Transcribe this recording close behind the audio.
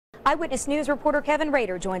Eyewitness News reporter Kevin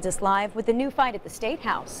Rader joins us live with the new fight at the State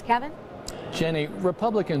House. Kevin? Jenny,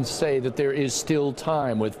 Republicans say that there is still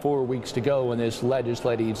time with 4 weeks to go in this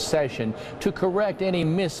legislative session to correct any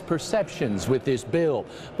misperceptions with this bill.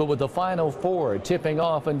 But with the final four tipping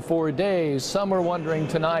off in 4 days, some are wondering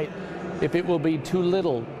tonight if it will be too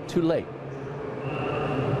little, too late.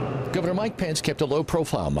 Governor Mike Pence kept a low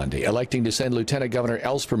profile Monday, electing to send Lieutenant Governor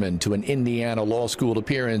Ellspermann to an Indiana law school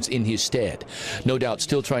appearance in his stead. No doubt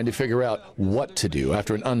still trying to figure out what to do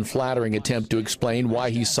after an unflattering attempt to explain why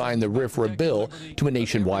he signed the RFRA bill to a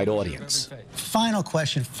nationwide audience. Final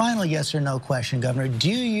question, final yes or no question, Governor. Do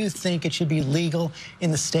you think it should be legal in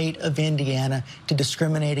the state of Indiana to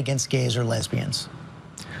discriminate against gays or lesbians?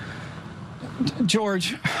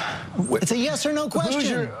 George, it's a yes or no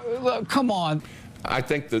question. Come on. I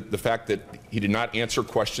think that the fact that he did not answer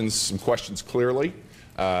some questions clearly,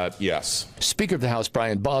 yes. Speaker of the House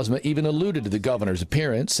Brian Bosma even alluded to the governor's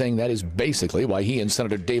appearance, saying that is basically why he and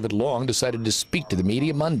Senator David Long decided to speak to the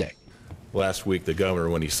media Monday. Last week, the governor,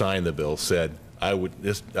 when he signed the bill, said, I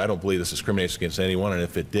don't believe this discriminates against anyone, and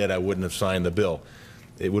if it did, I wouldn't have signed the bill.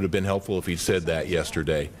 It would have been helpful if he'd said that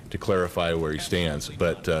yesterday to clarify where he stands.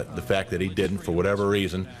 But the fact that he didn't, for whatever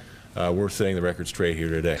reason, we're setting the record straight here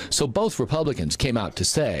today. So both Republicans came out to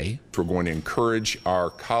say, we're going to encourage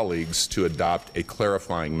our colleagues to adopt a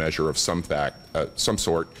clarifying measure of some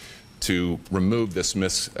sort to remove this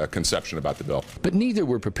misconception about the bill. But neither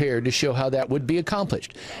were prepared to show how that would be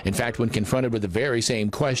accomplished. In fact, when confronted with the very same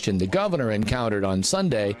question the governor encountered on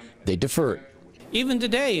Sunday, they deferred. Even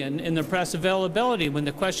today in the press availability, when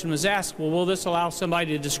the question was asked, well, will this allow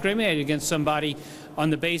somebody to discriminate against somebody on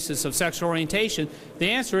the basis of sexual orientation, the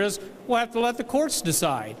answer is we'll have to let the courts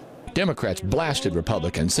decide. Democrats blasted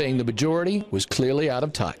Republicans, saying the majority was clearly out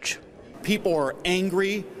of touch. People are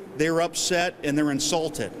angry, they're upset, and they're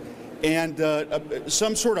insulted. And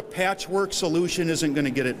some sort of patchwork solution isn't going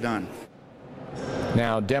to get it done.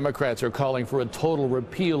 Now, Democrats are calling for a total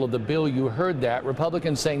repeal of the bill. You heard that.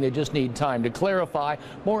 Republicans saying they just need time to clarify.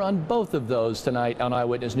 More on both of those tonight on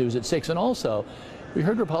Eyewitness News at 6. And also, we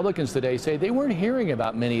heard Republicans today say they weren't hearing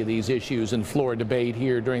about many of these issues in floor debate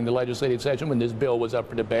here during the legislative session when this bill was up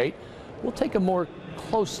for debate. We'll take a more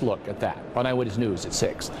close look at that on Eyewitness News at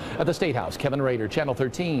 6. At the State House, Kevin Rader, Channel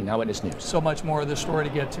 13, Eyewitness News. So much more of this story to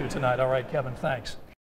get to tonight. All right, Kevin, thanks.